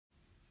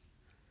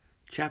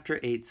Chapter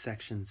 8,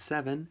 Section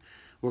 7,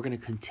 we're going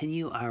to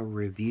continue our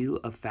review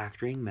of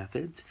factoring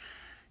methods.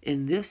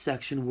 In this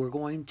section, we're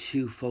going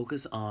to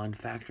focus on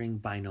factoring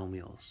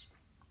binomials.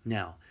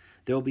 Now,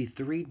 there will be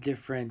three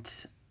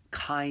different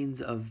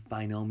kinds of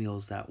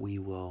binomials that we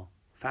will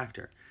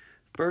factor.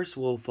 First,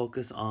 we'll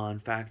focus on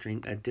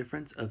factoring a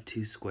difference of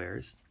two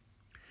squares,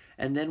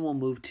 and then we'll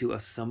move to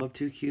a sum of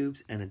two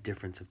cubes and a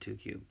difference of two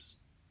cubes.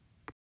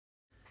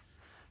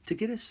 To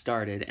get us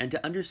started and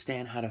to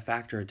understand how to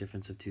factor a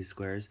difference of two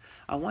squares,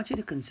 I want you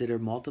to consider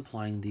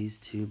multiplying these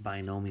two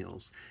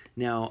binomials.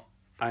 Now,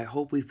 I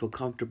hope we feel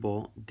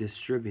comfortable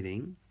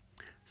distributing.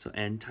 So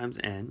n times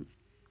n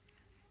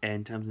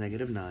times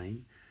negative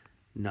 9,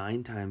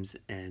 9 times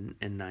n,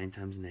 and 9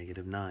 times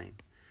negative 9.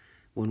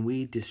 When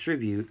we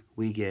distribute,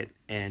 we get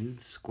n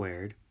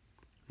squared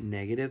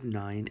negative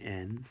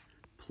 9n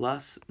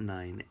plus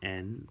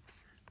 9n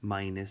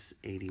minus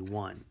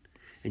 81.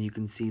 And you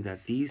can see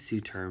that these two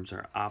terms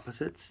are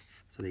opposites,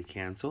 so they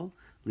cancel,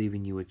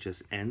 leaving you with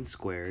just n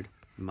squared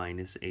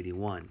minus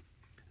 81.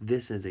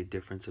 This is a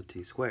difference of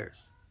two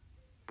squares.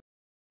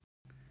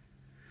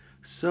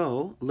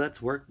 So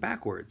let's work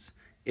backwards.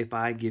 If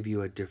I give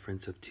you a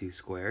difference of two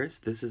squares,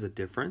 this is a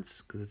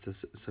difference because it's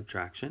a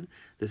subtraction.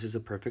 This is a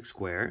perfect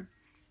square,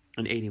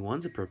 and 81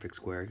 is a perfect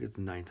square. It's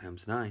 9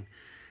 times 9.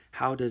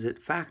 How does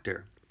it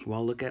factor?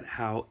 Well, look at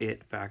how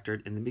it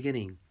factored in the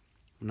beginning.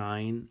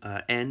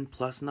 N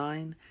plus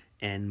 9,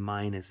 n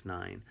minus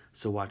 9.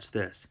 So watch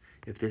this.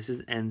 If this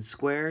is n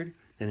squared,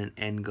 then an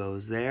n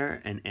goes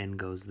there, and n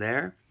goes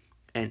there.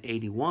 And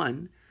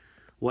 81,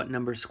 what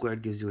number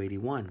squared gives you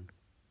 81?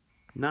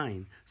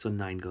 9. So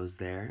 9 goes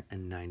there,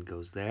 and 9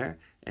 goes there.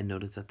 And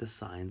notice that the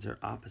signs are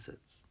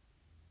opposites.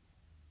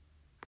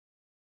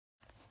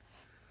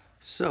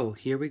 So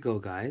here we go,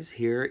 guys.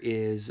 Here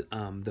is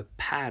the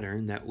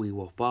pattern that we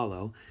will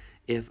follow.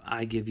 If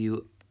I give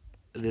you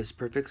this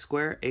perfect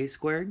square, a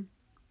squared,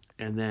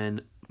 and then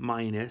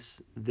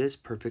minus this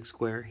perfect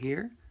square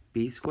here,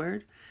 b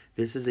squared,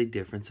 this is a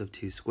difference of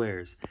two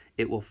squares.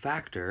 It will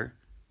factor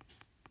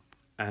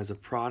as a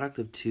product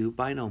of two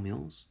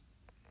binomials.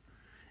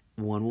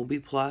 One will be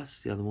plus,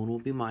 the other one will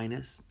be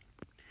minus.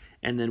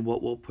 And then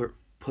what we'll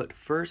put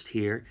first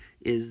here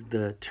is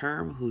the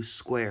term whose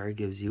square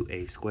gives you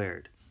a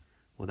squared.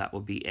 Well, that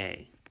will be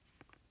a.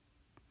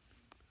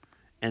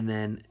 And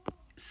then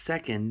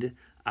second,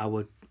 I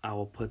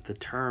will put the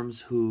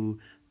terms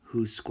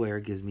whose square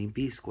gives me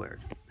b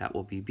squared. That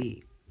will be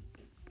b.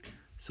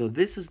 So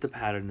this is the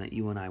pattern that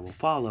you and I will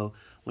follow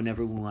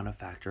whenever we want to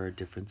factor a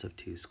difference of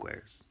two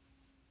squares.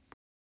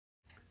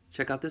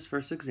 Check out this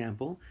first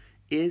example.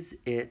 Is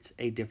it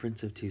a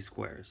difference of two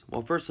squares?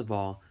 Well, first of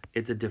all,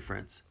 it's a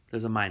difference.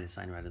 There's a minus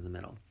sign right in the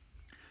middle.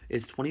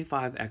 Is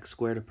 25x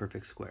squared a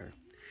perfect square?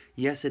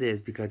 Yes, it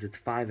is, because it's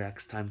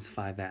 5x times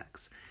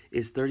 5x.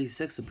 Is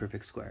 36 a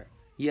perfect square?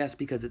 Yes,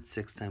 because it's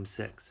 6 times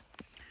 6.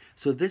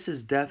 So this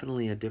is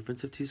definitely a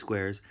difference of two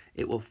squares.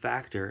 It will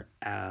factor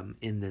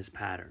in this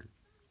pattern,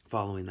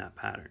 following that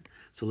pattern.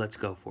 So let's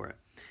go for it.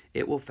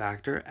 It will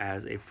factor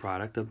as a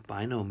product of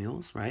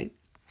binomials, right?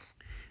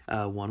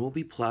 One will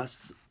be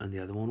plus and the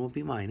other one will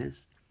be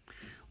minus.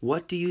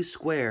 What do you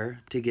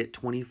square to get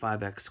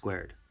 25x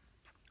squared?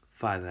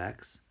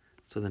 5x.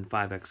 So then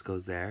 5x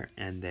goes there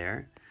and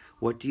there.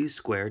 What do you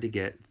square to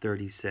get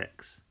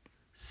 36?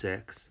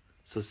 6.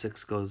 So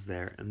 6 goes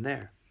there and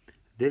there.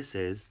 This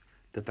is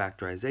the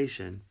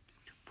factorization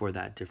for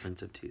that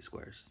difference of two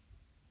squares.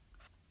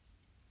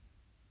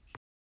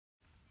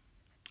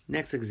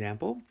 Next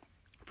example.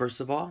 First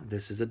of all,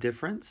 this is a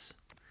difference.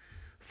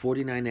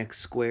 49x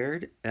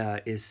squared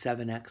is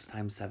 7x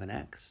times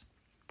 7x.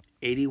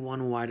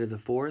 81y to the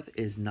fourth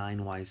is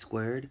 9y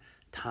squared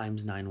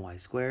times 9y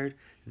squared.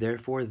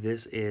 Therefore,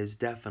 this is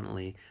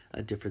definitely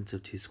a difference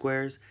of two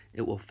squares.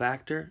 It will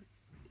factor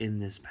in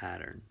this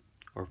pattern,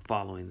 or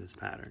following this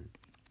pattern.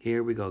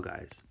 Here we go,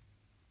 guys.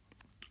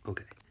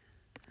 Okay,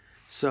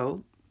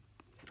 so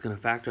it's going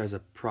to factor as a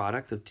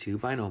product of two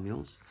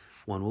binomials.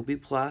 One will be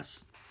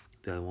plus,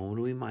 the other one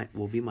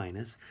will be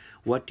minus.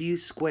 What do you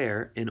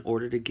square in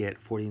order to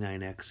get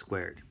 49x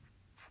squared?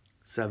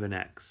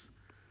 7x.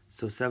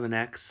 So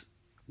 7x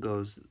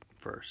goes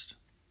first.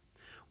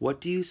 What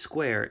do you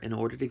square in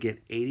order to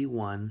get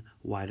 81y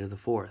to the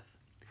fourth?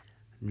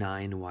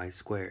 9y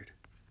squared.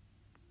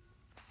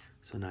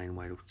 So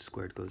 9y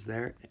squared goes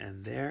there,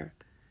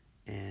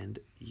 and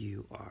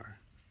you are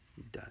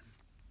done.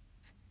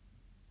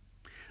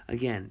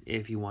 Again,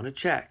 if you want to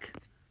check,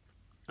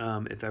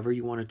 if ever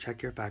you want to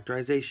check your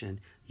factorization,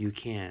 you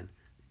can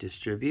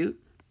distribute,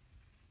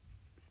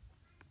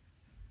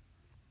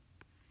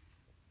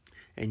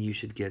 and you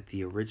should get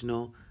the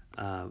original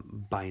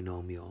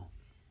binomial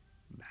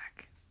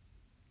back.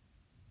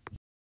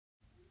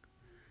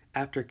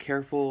 After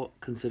careful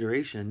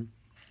consideration,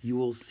 you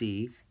will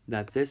see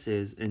that this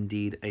is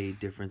indeed a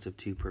difference of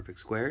two perfect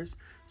squares,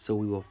 so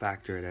we will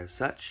factor it as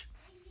such.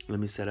 Let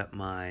me set up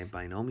my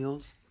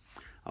binomials.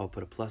 I'll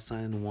put a plus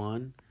sign in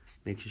one,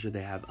 making sure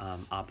they have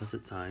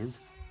opposite signs.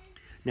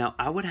 Now,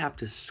 I would have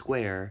to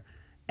square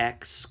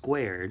x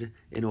squared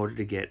in order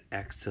to get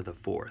x to the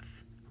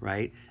fourth,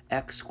 right?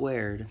 X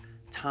squared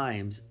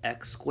times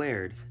x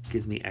squared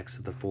gives me x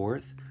to the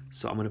fourth.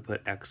 So I'm going to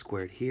put x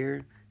squared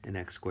here and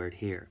x squared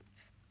here.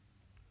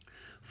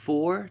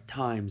 4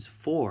 times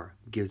 4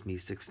 gives me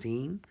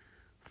 16.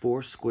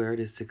 4 squared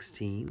is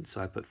 16, so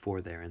I put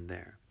 4 there and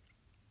there.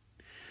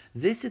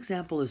 This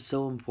example is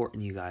so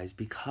important, you guys,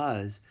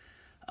 because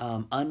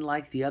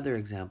unlike the other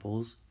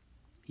examples,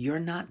 you're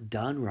not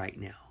done right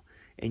now.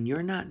 And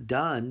you're not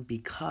done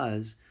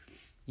because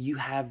you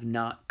have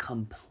not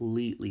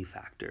completely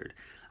factored.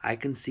 I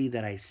can see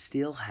that I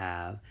still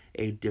have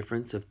a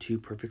difference of 2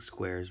 perfect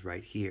squares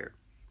right here.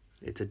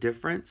 It's a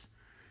difference,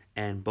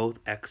 and both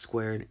x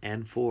squared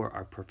and 4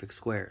 are perfect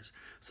squares.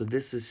 So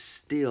this is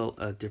still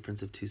a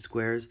difference of 2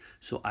 squares,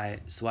 so I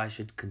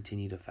should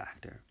continue to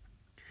factor.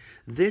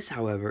 This,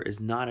 however,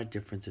 is not a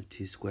difference of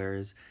 2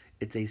 squares.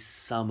 It's a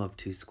sum of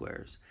 2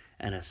 squares.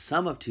 And a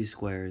sum of 2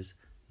 squares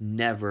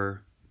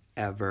never,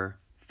 ever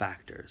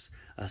factors.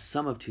 A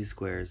sum of 2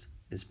 squares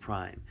is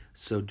prime.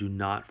 So do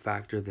not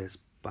factor this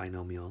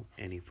binomial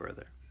any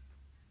further.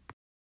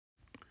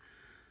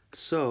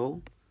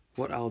 So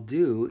what I'll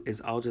do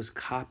is I'll just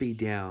copy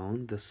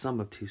down the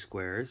sum of 2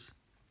 squares.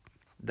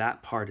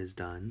 That part is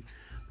done.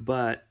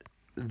 But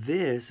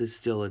this is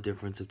still a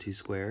difference of 2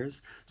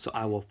 squares. So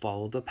I will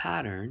follow the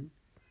pattern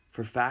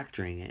for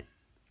factoring it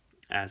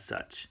as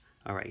such.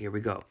 All right, here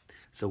we go.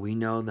 So we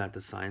know that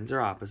the signs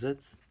are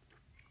opposites.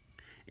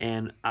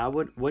 And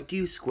what do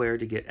you square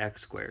to get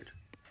x squared?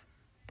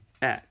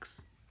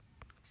 X.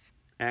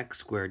 X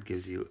squared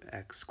gives you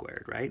x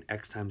squared, right?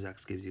 X times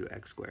x gives you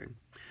x squared.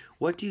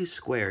 What do you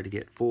square to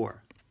get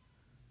 4?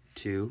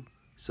 2.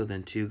 So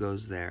then 2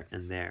 goes there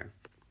and there.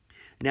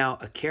 Now,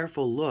 a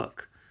careful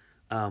look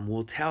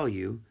will tell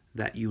you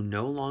that you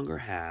no longer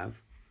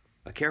have,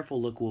 a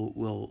careful look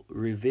will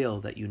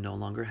reveal that you no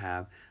longer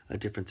have a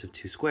difference of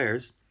 2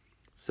 squares.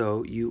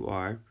 So you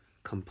are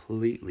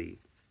completely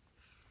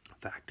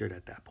factored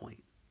at that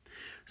point.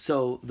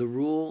 So the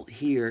rule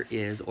here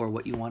is, or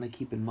what you want to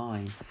keep in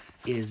mind,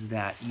 is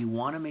that you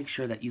want to make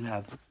sure that you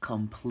have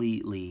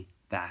completely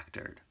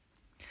factored.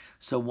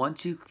 So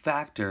once you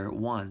factor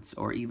once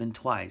or even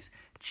twice,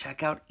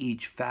 check out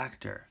each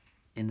factor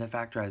in the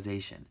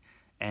factorization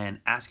and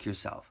ask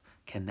yourself,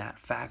 can that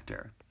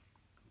factor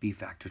be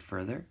factored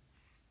further?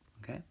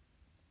 Okay.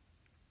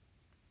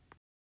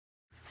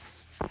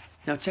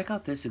 Now check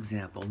out this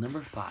example,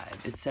 number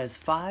 5. It says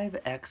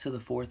 5x to the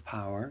 4th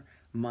power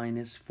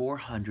minus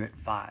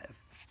 405.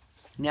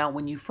 Now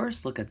when you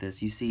first look at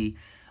this, you see,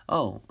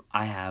 oh,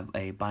 I have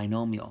a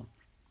binomial.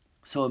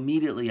 So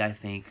immediately I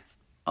think,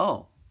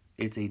 oh,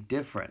 it's a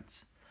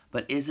difference.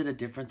 But is it a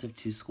difference of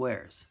 2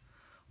 squares?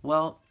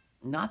 Well,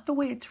 not the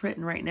way it's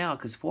written right now,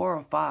 because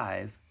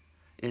 405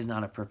 is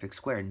not a perfect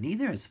square.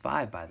 Neither is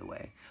 5, by the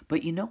way.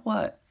 But you know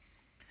what?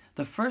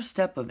 The first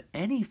step of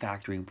any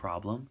factoring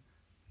problem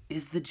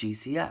is the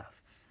GCF.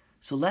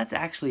 So let's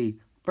actually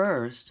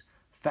first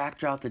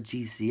factor out the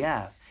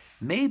GCF.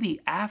 Maybe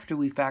after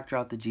we factor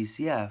out the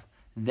GCF,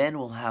 then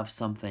we'll have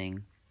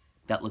something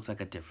that looks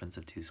like a difference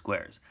of 2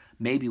 squares.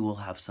 Maybe we'll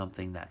have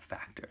something that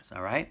factors,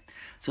 all right?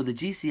 So the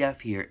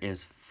GCF here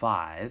is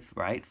 5,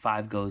 right?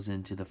 5 goes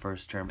into the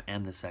first term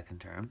and the second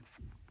term.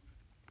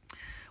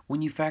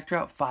 When you factor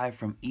out 5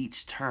 from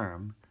each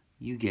term,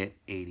 you get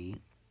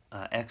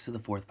x to the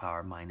 4th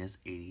power minus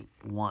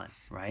 81,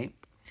 right?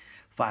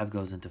 5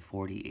 goes into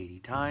 40 80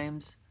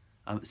 times.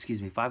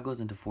 5 goes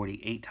into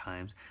 48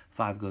 times.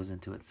 5 goes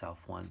into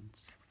itself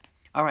once.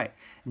 All right,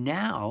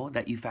 now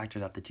that you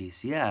factored out the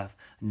GCF,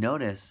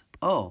 notice,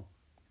 oh,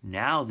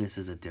 now this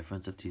is a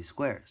difference of 2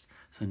 squares.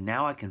 So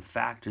now I can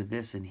factor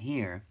this in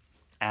here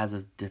as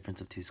a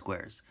difference of 2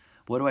 squares.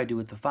 What do I do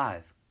with the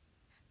 5?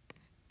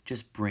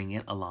 Just bring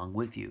it along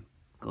with you.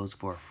 Goes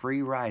for a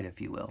free ride, if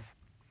you will.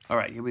 All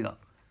right, here we go.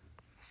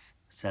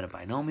 Set of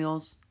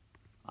binomials,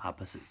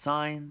 opposite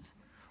signs.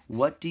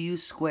 What do you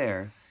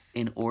square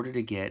in order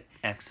to get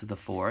x to the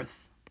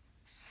 4th?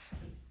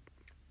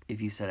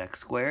 If you said x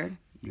squared,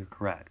 you're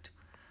correct.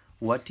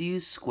 What do you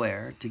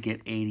square to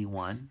get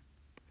 81?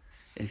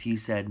 If you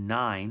said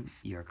 9,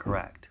 you're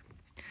correct.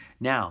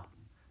 Now,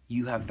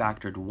 you have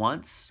factored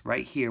once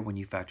right here when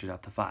you factored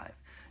out the 5.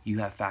 You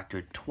have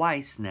factored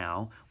twice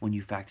now when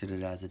you factored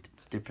it as a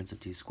difference of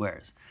 2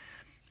 squares.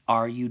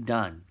 Are you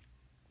done?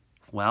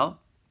 Well,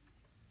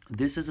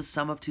 this is a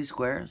sum of 2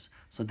 squares,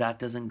 so that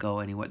doesn't go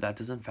anywhere. That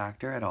doesn't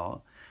factor at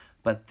all.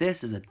 But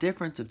this is a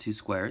difference of 2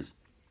 squares,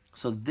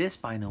 so this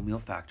binomial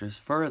factors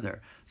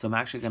further. So I'm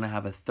actually going to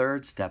have a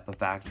third step of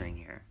factoring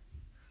here.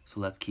 So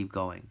let's keep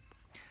going.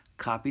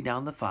 Copy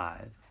down the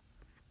 5.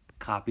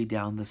 Copy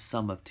down the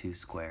sum of 2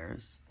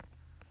 squares.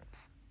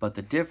 But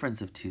the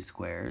difference of 2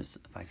 squares,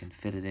 if I can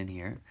fit it in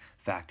here,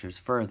 factors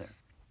further.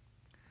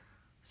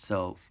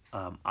 So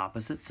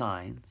opposite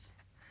signs.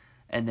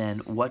 And then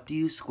what do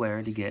you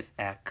square to get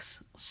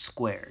x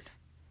squared?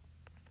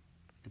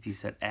 If you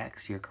said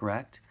x, you're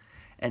correct.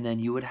 And then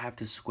you would have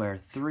to square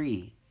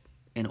 3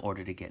 in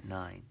order to get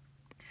 9.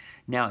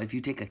 Now, if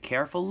you take a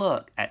careful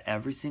look at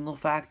every single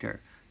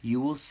factor,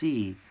 you will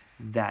see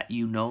that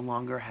you no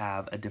longer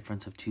have a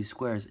difference of 2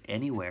 squares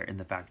anywhere in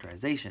the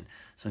factorization.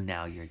 So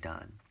now you're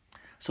done.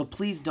 So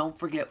please don't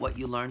forget what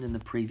you learned in the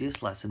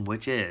previous lesson,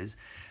 which is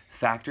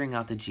factoring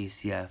out the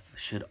GCF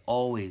should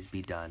always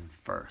be done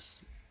first.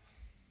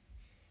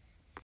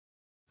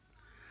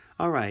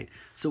 All right,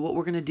 so what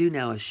we're going to do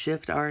now is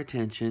shift our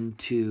attention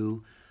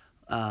to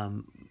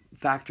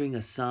factoring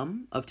a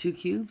sum of 2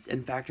 cubes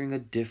and factoring a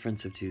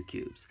difference of 2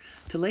 cubes.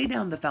 To lay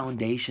down the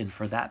foundation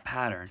for that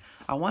pattern,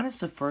 I want us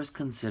to first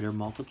consider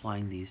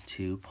multiplying these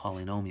two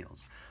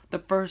polynomials. The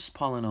first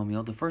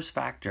polynomial, the first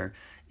factor,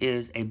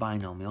 is a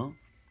binomial.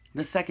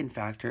 The second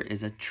factor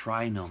is a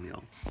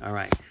trinomial. All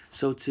right,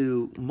 so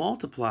to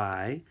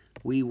multiply,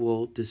 we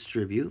will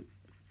distribute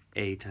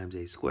a times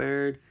a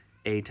squared,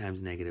 a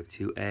times negative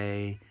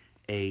 2a,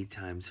 a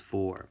times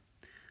 4.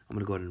 I'm going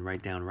to go ahead and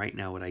write down right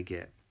now what I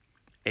get.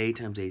 A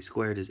times a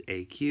squared is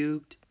a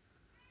cubed.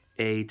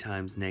 A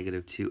times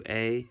negative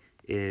 2a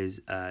is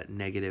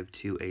negative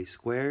 2a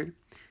squared.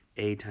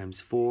 A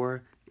times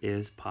 4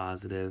 is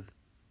positive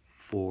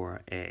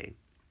 4a.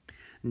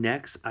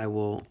 Next, I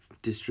will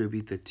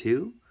distribute the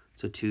 2.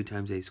 So 2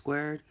 times a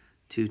squared,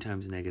 2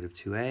 times negative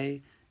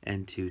 2a,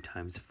 and 2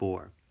 times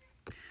 4.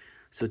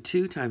 So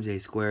 2 times a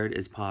squared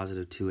is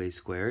positive 2a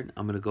squared.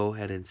 I'm going to go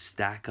ahead and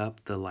stack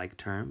up the like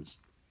terms.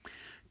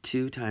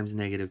 2 times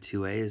negative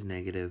 2a is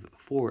negative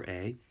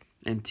 4a,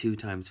 and 2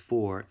 times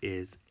 4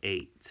 is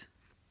 8.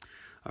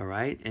 All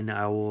right, and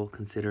I will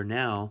consider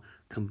now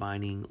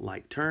combining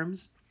like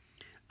terms.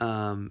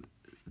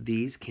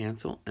 These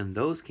cancel and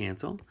those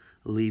cancel,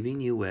 leaving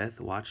you with,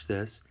 watch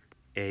this,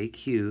 a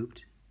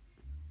cubed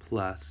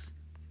plus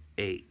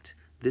 8.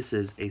 This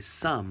is a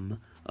sum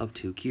of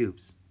 2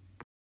 cubes.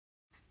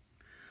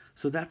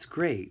 So that's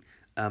great.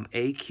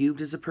 A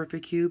cubed is a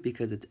perfect cube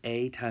because it's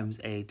a times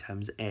a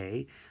times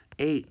a.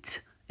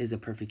 8 is a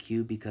perfect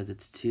cube because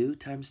it's 2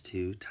 times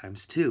 2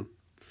 times 2.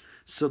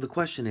 So the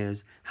question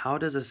is, how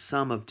does a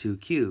sum of 2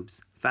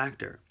 cubes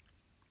factor?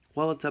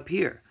 Well, it's up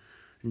here.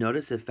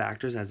 Notice it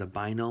factors as a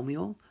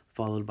binomial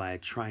followed by a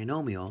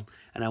trinomial,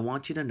 and I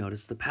want you to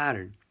notice the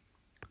pattern.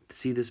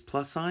 See this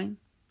plus sign?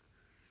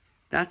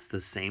 That's the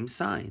same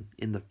sign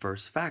in the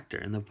first factor.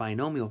 In the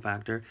binomial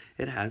factor,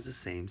 it has the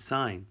same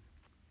sign.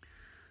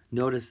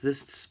 Notice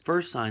this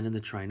first sign in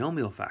the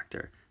trinomial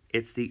factor.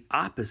 It's the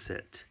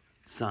opposite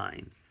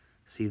sign.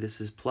 See,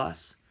 this is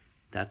plus,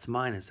 that's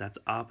minus, that's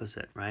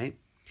opposite, right?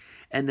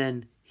 And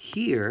then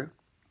here,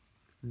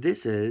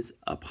 this is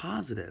a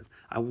positive.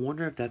 I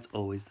wonder if that's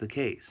always the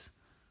case.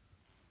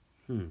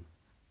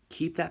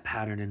 Keep that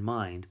pattern in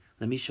mind.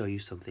 Let me show you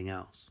something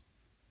else.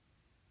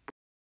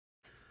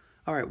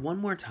 All right, one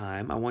more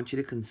time, I want you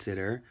to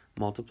consider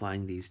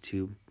multiplying these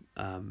two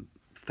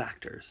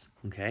factors,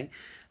 okay?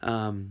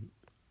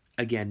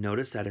 Again,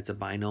 notice that it's a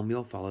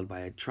binomial followed by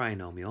a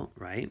trinomial,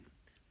 right?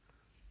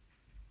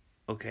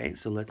 Okay,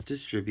 so let's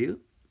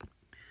distribute.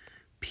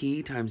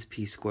 P times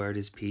p squared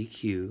is p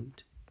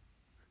cubed.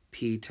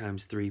 P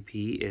times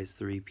 3p is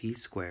 3p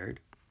squared.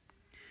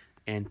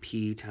 And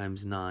p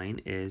times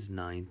 9 is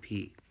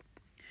 9p.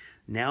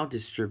 Now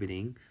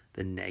distributing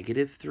the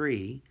negative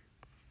 3,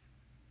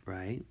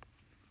 right,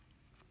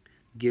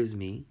 gives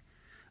me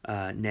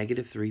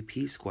negative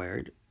 3p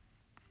squared.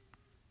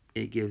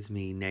 It gives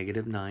me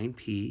negative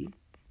 9p,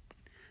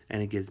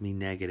 and it gives me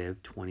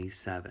negative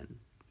 27.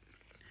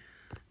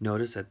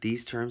 Notice that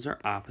these terms are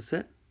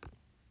opposite,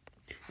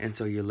 and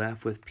so you're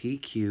left with p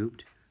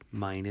cubed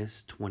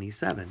minus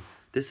 27.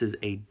 This is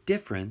a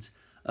difference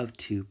of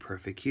 2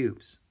 perfect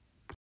cubes.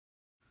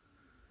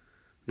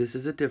 This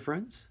is a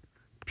difference.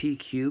 P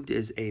cubed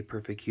is a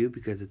perfect cube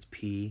because it's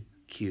p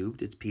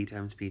cubed. It's p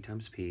times p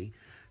times p.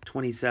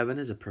 27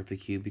 is a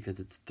perfect cube because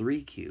it's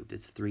 3 cubed.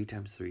 It's 3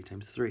 times 3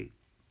 times 3.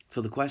 So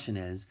the question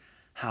is,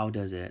 how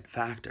does it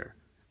factor?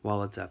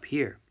 Well, it's up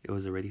here. It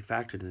was already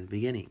factored in the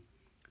beginning.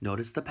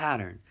 Notice the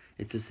pattern.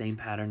 It's the same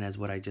pattern as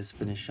what I just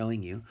finished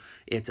showing you.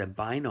 It's a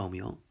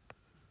binomial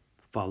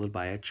followed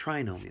by a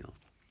trinomial.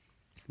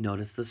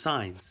 Notice the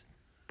signs.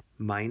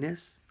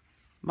 Minus,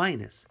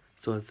 minus.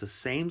 So it's the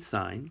same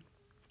sign.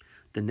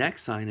 The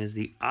next sign is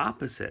the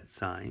opposite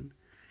sign.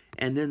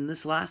 And then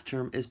this last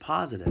term is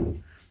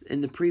positive.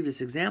 In the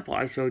previous example,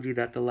 I showed you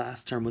that the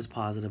last term was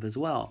positive as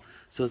well.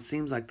 So it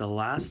seems like the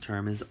last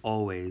term is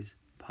always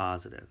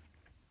positive.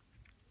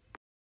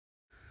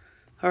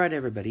 All right,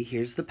 everybody,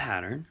 here's the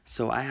pattern.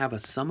 So I have a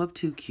sum of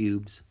 2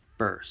 cubes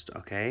first,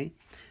 okay?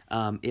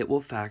 It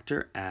will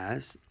factor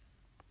as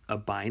a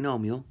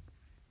binomial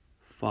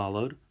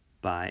followed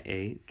by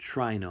a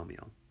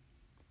trinomial.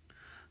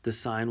 The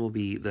sign will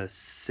be the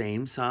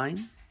same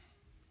sign,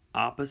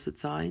 opposite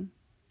sign,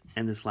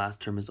 and this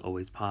last term is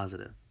always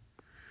positive.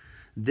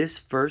 This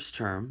first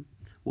term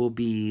will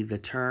be the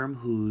term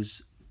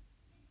whose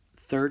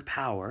third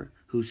power,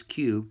 whose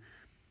cube,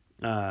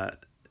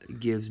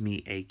 gives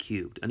me a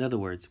cubed. In other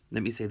words,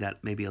 let me say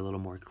that maybe a little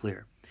more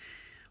clear.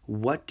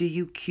 What do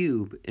you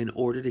cube in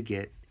order to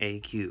get a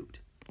cubed?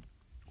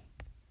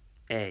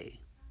 A.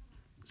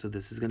 So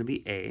this is going to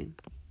be A.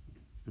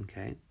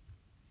 Okay.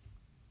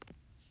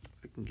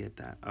 I can get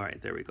that. All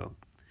right, there we go.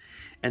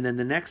 And then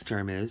the next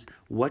term is,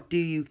 what do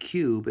you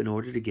cube in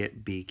order to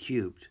get b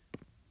cubed?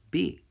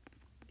 B.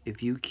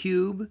 If you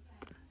cube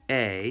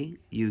a,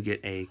 you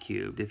get a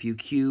cubed. If you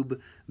cube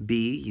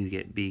b, you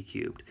get b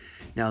cubed.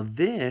 Now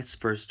this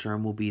first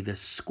term will be the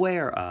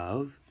square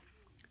of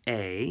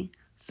a,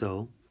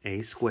 so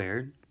a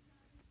squared.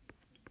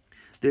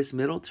 This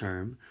middle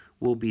term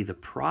will be the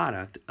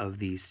product of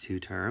these two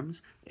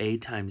terms. A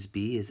times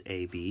b is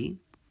ab.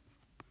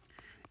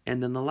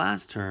 And then the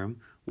last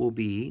term will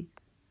be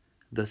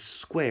the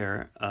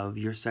square of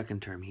your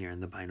second term here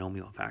in the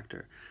binomial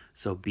factor.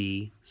 So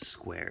b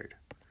squared.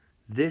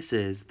 This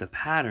is the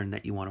pattern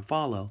that you want to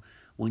follow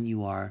when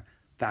you are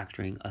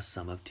factoring a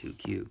sum of two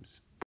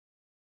cubes.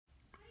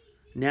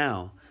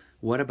 Now,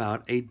 what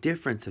about a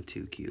difference of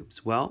two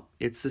cubes? Well,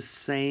 it's the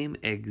same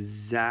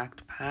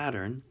exact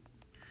pattern.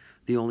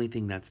 The only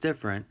thing that's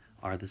different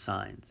are the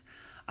signs.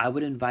 I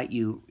would invite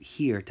you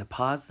here to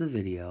pause the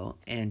video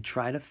and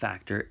try to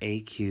factor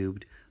a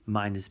cubed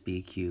minus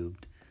b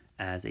cubed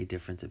as a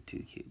difference of two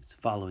cubes,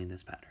 following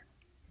this pattern.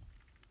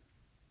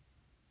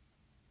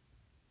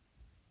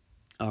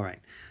 All right,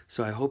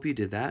 so I hope you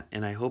did that,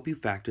 and I hope you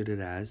factored it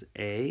as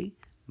a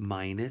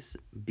minus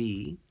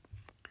b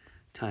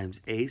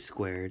times a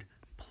squared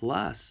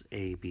plus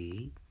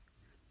ab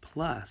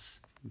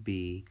plus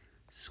b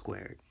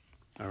squared.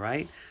 All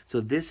right, so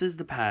this is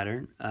the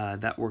pattern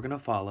that we're going to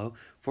follow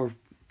for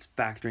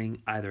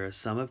factoring either a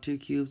sum of two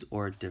cubes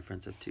or a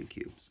difference of two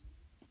cubes.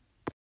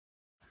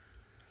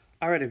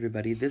 All right,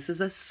 everybody, this is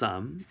a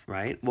sum,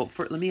 right? Well,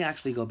 let me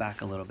actually go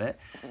back a little bit.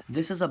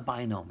 This is a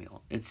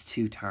binomial. It's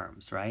two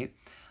terms, right?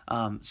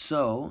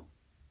 So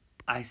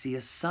I see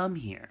a sum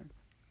here.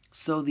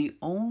 So the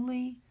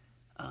only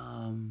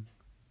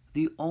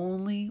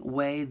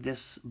way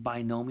this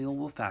binomial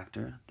will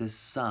factor, this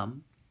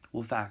sum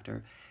will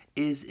factor,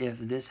 is if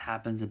this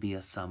happens to be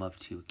a sum of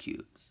two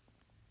cubes.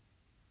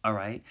 All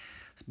right?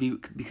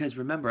 Because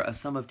remember, a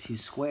sum of two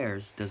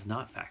squares does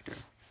not factor.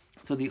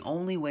 So the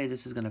only way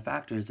this is going to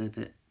factor is if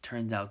it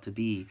turns out to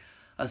be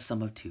a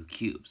sum of two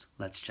cubes.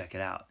 Let's check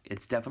it out.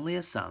 It's definitely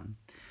a sum.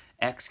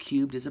 X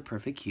cubed is a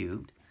perfect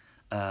cube,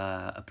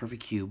 and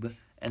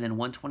then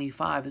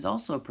 125 is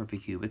also a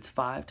perfect cube. It's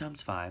 5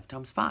 times 5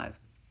 times 5.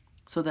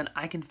 So then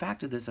I can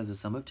factor this as a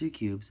sum of two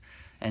cubes,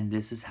 and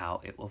this is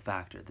how it will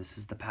factor. This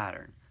is the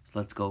pattern. So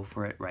let's go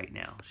for it right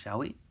now, shall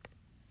we?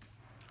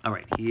 All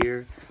right,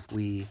 here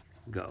we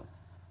go.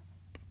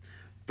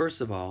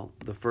 First of all,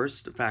 the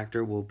first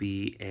factor will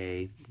be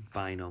a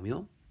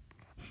binomial.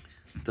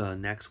 The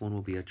next one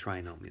will be a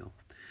trinomial.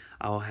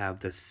 I will have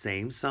the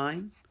same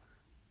sign,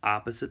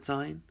 opposite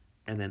sign,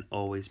 and then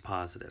always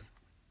positive.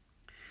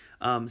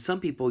 Some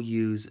people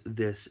use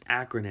this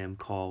acronym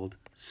called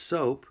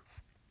SOAP.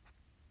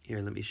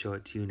 Here, let me show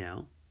it to you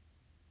now.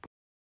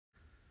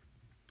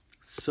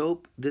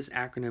 SOAP, this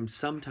acronym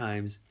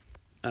sometimes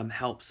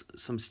helps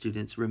some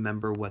students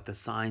remember what the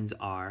signs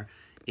are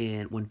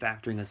when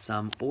factoring a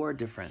sum or a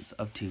difference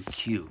of two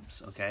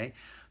cubes, okay?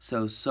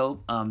 So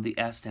SOAP, the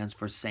S stands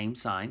for same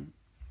sign.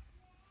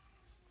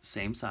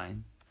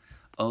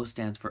 O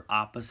stands for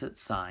opposite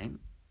sign.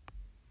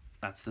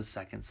 That's the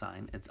second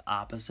sign. It's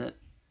opposite.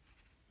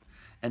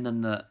 And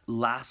then the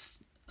last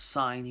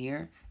sign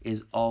here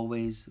is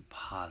always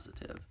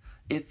positive.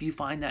 If you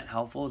find that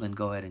helpful, then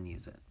go ahead and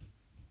use it.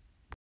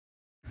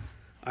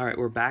 All right,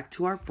 we're back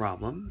to our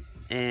problem.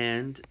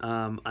 And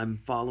I'm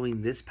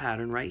following this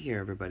pattern right here,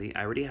 everybody.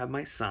 I already have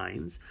my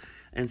signs.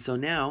 And so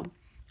now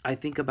I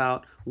think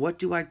about, what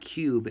do I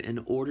cube in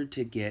order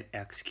to get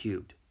x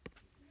cubed?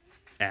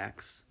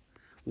 X.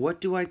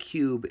 What do I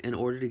cube in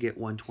order to get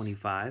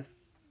 125?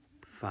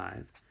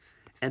 5.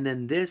 And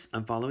then this,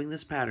 I'm following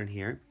this pattern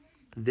here.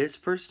 This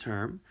first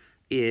term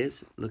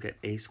is, look at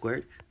a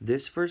squared.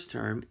 This first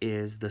term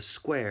is the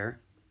square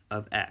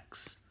of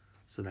x.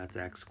 So that's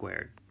x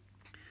squared.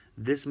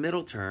 This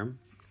middle term,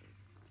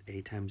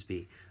 a times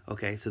b.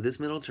 Okay, so this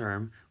middle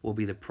term will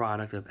be the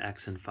product of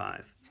x and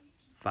 5,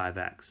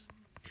 5x.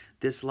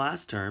 This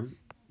last term,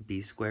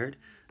 b squared,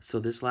 so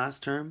this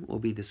last term will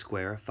be the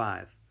square of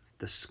 5,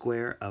 the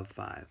square of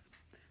 5.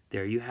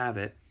 There you have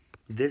it.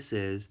 This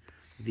is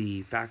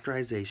the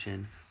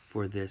factorization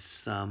for this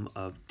sum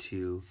of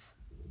two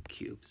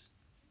cubes.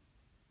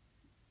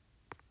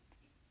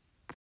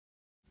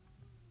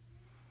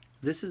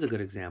 This is a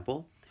good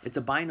example. It's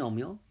a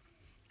binomial,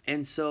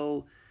 and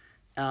so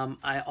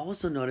I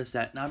also noticed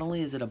that not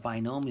only is it a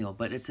binomial,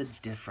 but it's a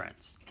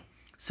difference.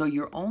 So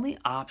your only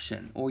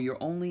option, or your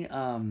only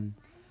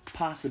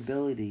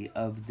possibility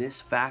of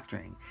this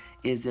factoring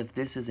is if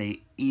this is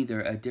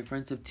either a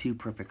difference of two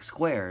perfect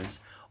squares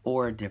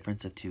or a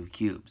difference of two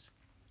cubes.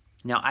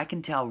 Now I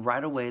can tell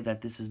right away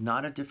that this is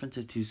not a difference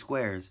of two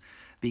squares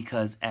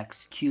because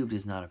x cubed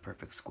is not a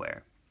perfect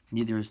square.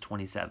 Neither is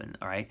 27,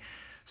 all right?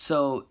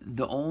 So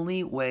the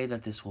only way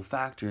that this will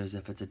factor is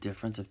if it's a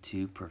difference of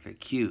two perfect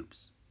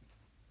cubes.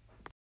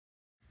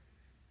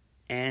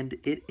 And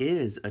it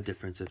is a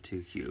difference of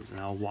two cubes, and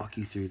I'll walk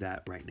you through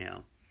that right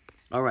now.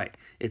 All right,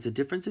 it's a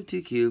difference of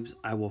two cubes.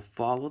 I will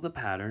follow the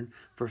pattern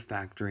for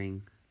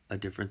factoring a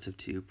difference of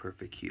two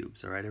perfect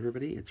cubes. All right,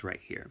 everybody, it's right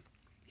here.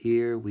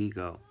 Here we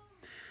go.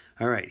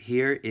 All right,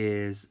 here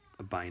is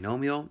a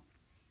binomial,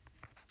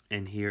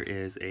 and here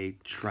is a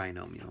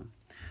trinomial.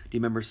 Do you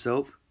remember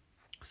SOAP?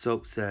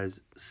 SOAP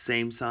says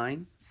same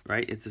sign,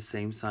 right? It's the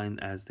same sign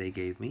as they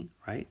gave me,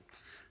 right?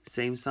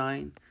 Same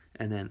sign,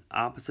 and then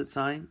opposite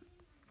sign,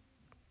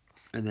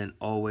 and then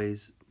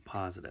always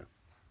positive.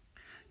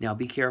 Now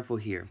be careful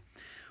here.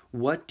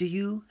 What do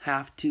you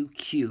have to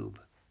cube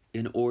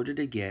in order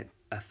to get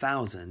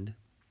 1,000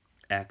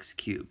 x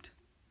cubed?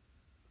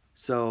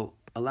 So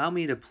allow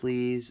me to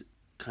please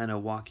kind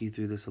of walk you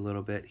through this a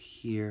little bit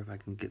here, if I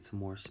can get some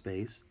more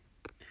space.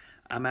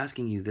 I'm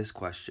asking you this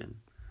question.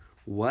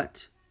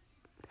 What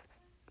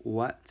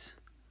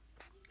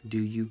do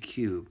you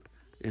cube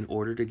in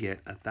order to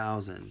get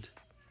 1,000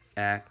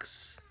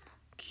 x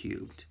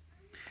cubed?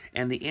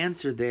 And the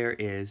answer there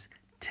is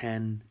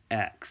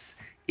 10x.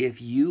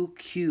 If you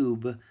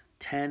cube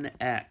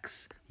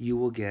 10x, you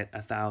will get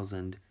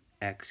 1,000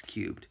 x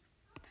cubed.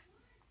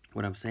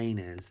 What I'm saying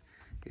is,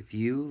 if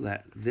you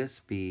let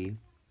this be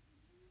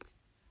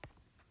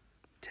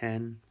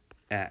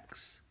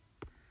 10x,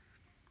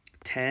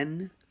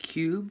 10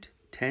 cubed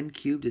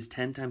is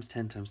 10 times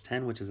 10 times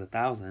 10, which is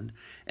 1,000,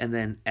 and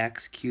then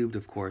x cubed,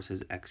 of course,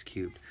 is x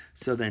cubed.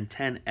 So then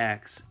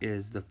 10x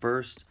is the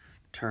first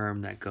term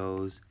that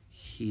goes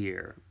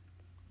here.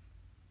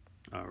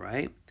 All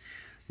right.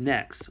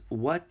 Next,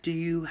 what do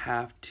you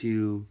have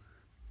to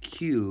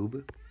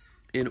cube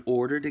in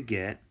order to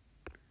get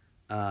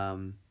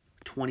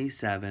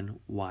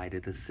 27y to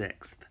the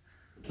 6th?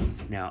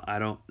 Now, I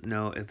don't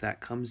know if that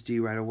comes to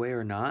you right away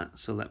or not,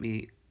 so let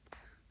me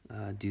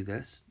do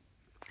this.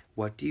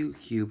 What do you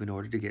cube in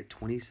order to get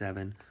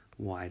 27y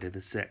to the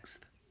 6th?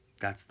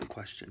 That's the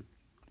question.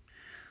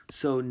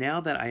 So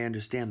now that I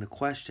understand the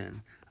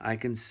question, I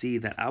can see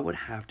that I would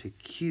have to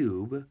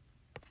cube,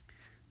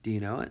 do you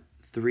know it?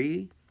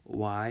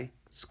 3y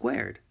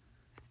squared.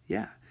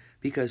 Yeah,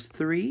 because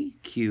 3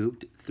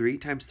 cubed, 3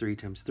 times 3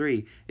 times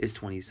 3 is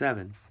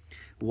 27.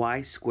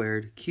 Y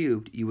squared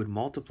cubed, you would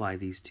multiply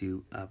these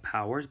two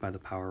powers by the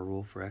power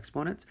rule for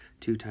exponents.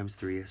 2 times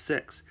 3 is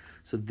 6.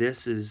 So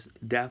this is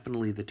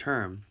definitely the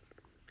term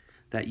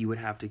that you would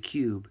have to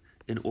cube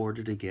in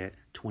order to get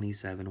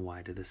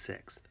 27y to the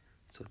 6th.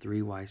 So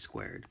 3y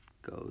squared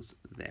goes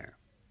there.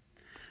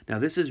 Now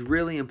this is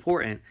really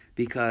important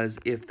because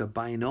if the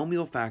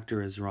binomial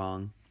factor is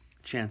wrong,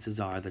 chances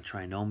are the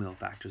trinomial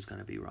factor is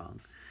going to be wrong.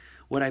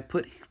 What I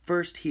put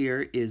first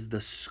here is the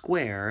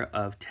square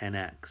of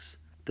 10x.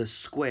 The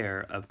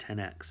square of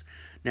 10x.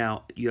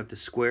 Now you have to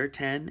square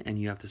 10 and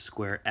you have to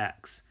square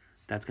x.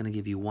 That's going to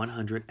give you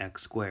 100x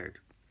squared.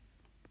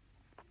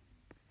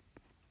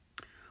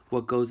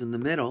 What goes in the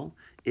middle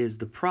is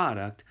the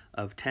product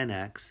of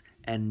 10x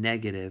and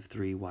negative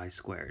 3y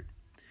squared.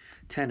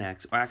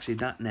 10x, or actually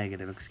not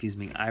negative, excuse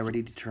me, I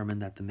already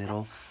determined that the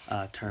middle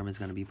term is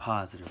going to be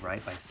positive,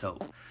 right, by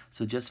SOAP.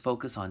 So just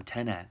focus on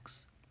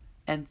 10x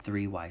and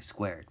 3y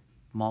squared.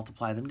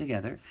 Multiply them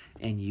together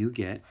and you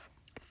get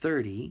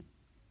 30xy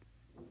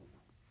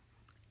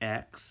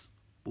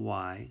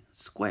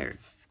squared.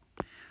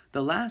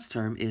 The last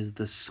term is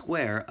the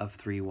square of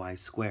 3y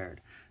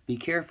squared. Be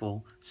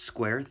careful,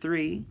 square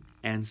 3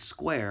 and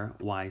square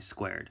y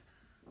squared.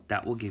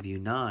 That will give you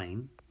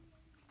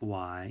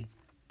 9y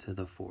to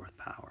the 4th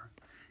power.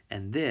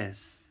 And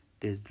this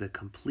is the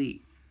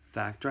complete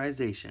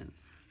factorization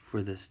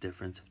for this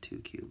difference of two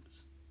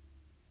cubes.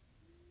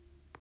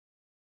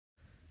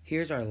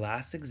 Here's our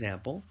last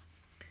example.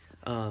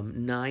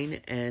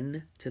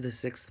 9n to the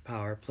 6th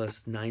power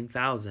plus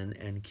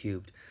 9,000n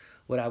cubed.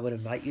 What I would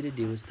invite you to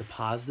do is to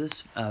pause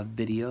this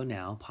video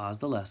now, pause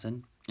the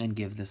lesson, and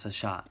give this a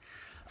shot.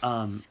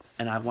 And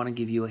I want to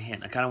give you a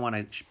hint. I kind of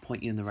want to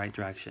point you in the right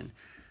direction.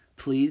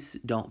 Please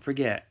don't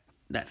forget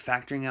that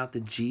factoring out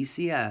the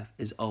GCF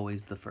is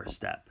always the first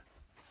step.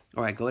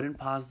 All right, go ahead and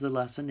pause the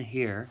lesson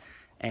here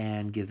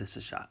and give this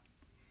a shot.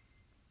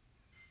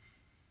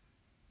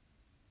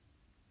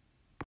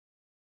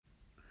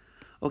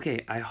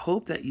 Okay, I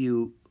hope that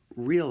you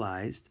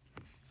realized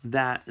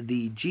that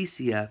the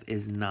GCF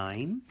is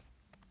 9n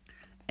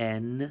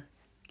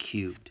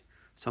cubed.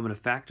 So I'm going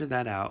to factor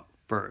that out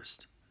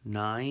first.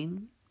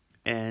 9n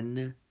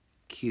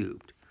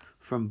cubed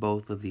from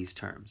both of these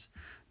terms.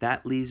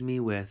 That leaves me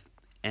with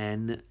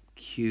n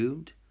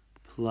cubed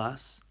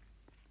plus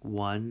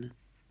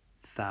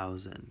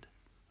 1,000.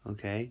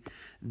 Okay,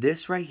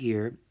 this right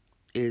here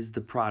is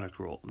the product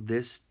rule.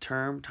 This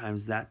term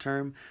times that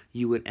term,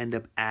 you would end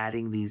up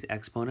adding these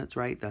exponents,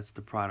 right? That's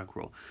the product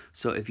rule.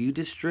 So if you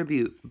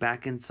distribute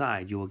back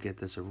inside, you will get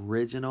this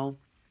original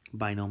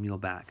binomial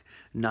back.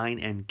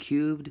 9n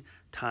cubed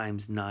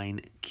times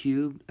 9n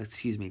cubed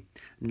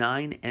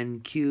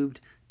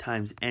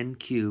times n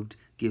cubed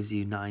gives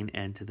you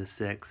 9n to the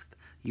 6th.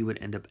 You would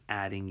end up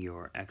adding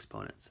your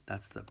exponents.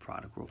 That's the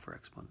product rule for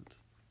exponents.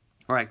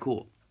 All right,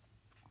 cool.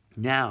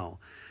 Now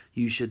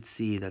you should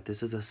see that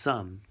this is a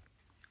sum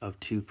of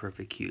two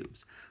perfect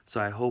cubes.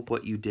 So I hope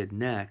what you did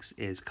next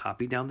is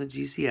copy down the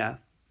GCF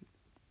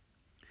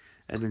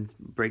and then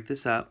break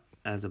this up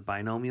as a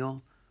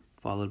binomial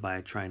followed by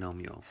a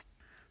trinomial.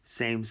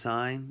 Same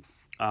sign,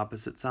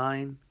 opposite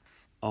sign,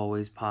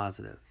 always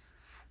positive.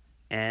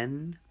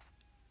 N,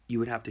 you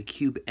would have to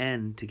cube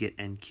n to get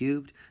n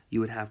cubed. You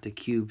would have to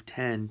cube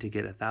 10 to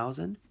get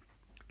 1,000.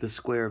 The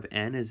square of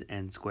n is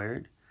n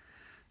squared.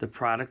 The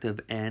product of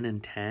n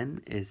and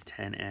 10 is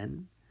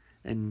 10n.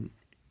 And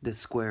the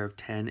square of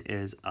 10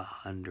 is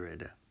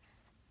 100.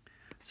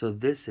 So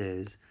this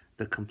is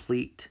the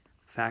complete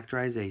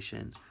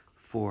factorization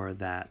for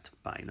that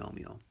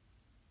binomial.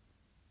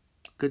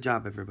 Good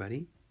job,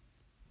 everybody.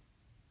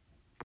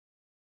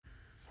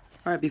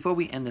 All right, before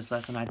we end this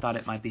lesson, I thought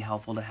it might be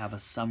helpful to have a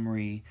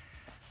summary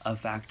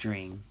of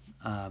factoring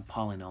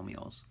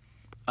polynomials.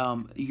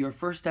 Your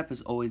first step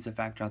is always to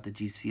factor out the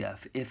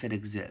GCF if it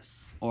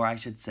exists, or I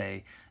should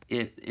say,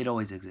 it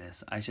always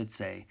exists. I should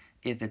say,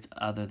 if it's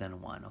other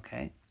than 1,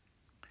 okay?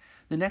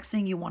 The next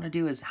thing you want to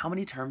do is how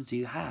many terms do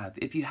you have?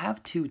 If you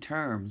have 2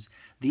 terms,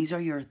 these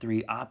are your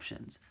 3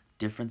 options.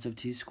 Difference of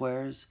 2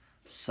 squares,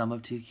 sum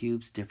of 2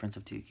 cubes, difference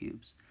of 2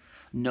 cubes.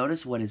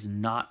 Notice what is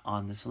not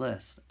on this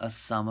list, a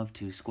sum of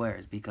 2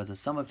 squares, because a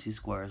sum of 2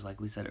 squares, like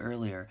we said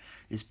earlier,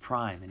 is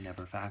prime and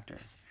never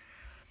factors.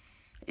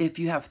 If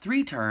you have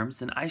 3 terms,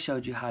 then I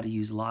showed you how to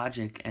use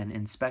logic and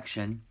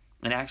inspection,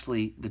 and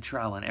actually the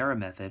trial and error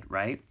method,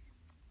 right?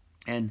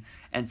 And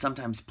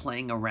sometimes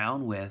playing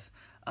around with,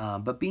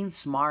 but being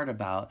smart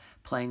about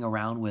playing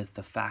around with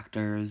the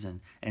factors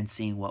and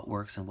seeing what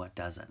works and what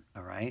doesn't,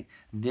 all right?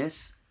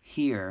 This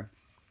here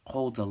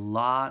holds a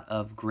lot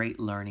of great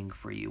learning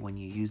for you when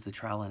you use the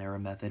trial and error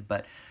method,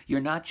 but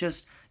you're not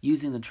just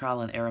using the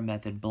trial and error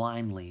method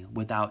blindly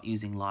without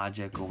using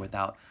logic or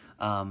without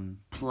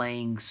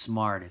playing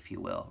smart, if you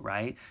will,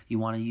 right? You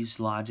want to use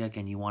logic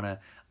and you want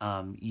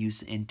to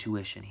use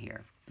intuition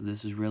here. So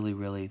this is really,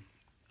 really,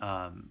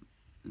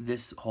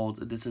 this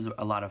is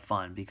a lot of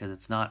fun because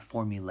it's not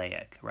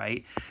formulaic,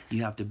 right?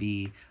 You have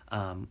to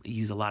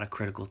use a lot of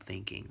critical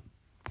thinking.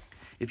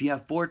 If you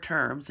have 4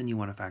 terms, then you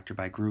want to factor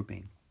by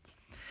grouping.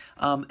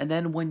 And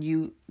then when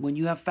you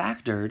have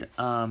factored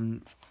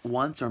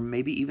once or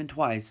maybe even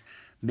twice,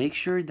 make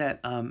sure that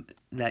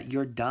that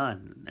you're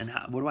done. And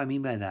what do I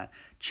mean by that?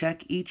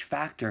 Check each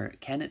factor.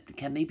 Can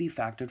they be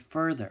factored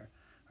further?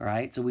 All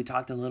right. So we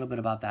talked a little bit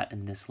about that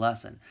in this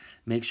lesson.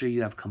 Make sure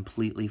you have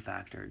completely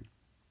factored.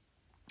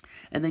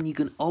 And then you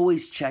can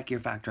always check your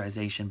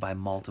factorization by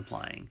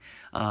multiplying.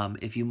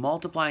 If you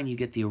multiply and you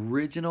get the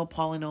original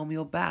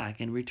polynomial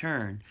back in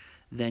return,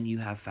 then you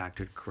have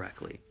factored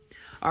correctly.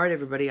 All right,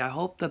 everybody, I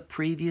hope the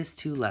previous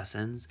 2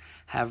 lessons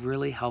have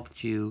really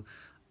helped you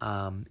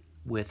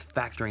with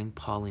factoring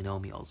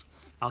polynomials.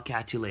 I'll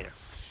catch you later.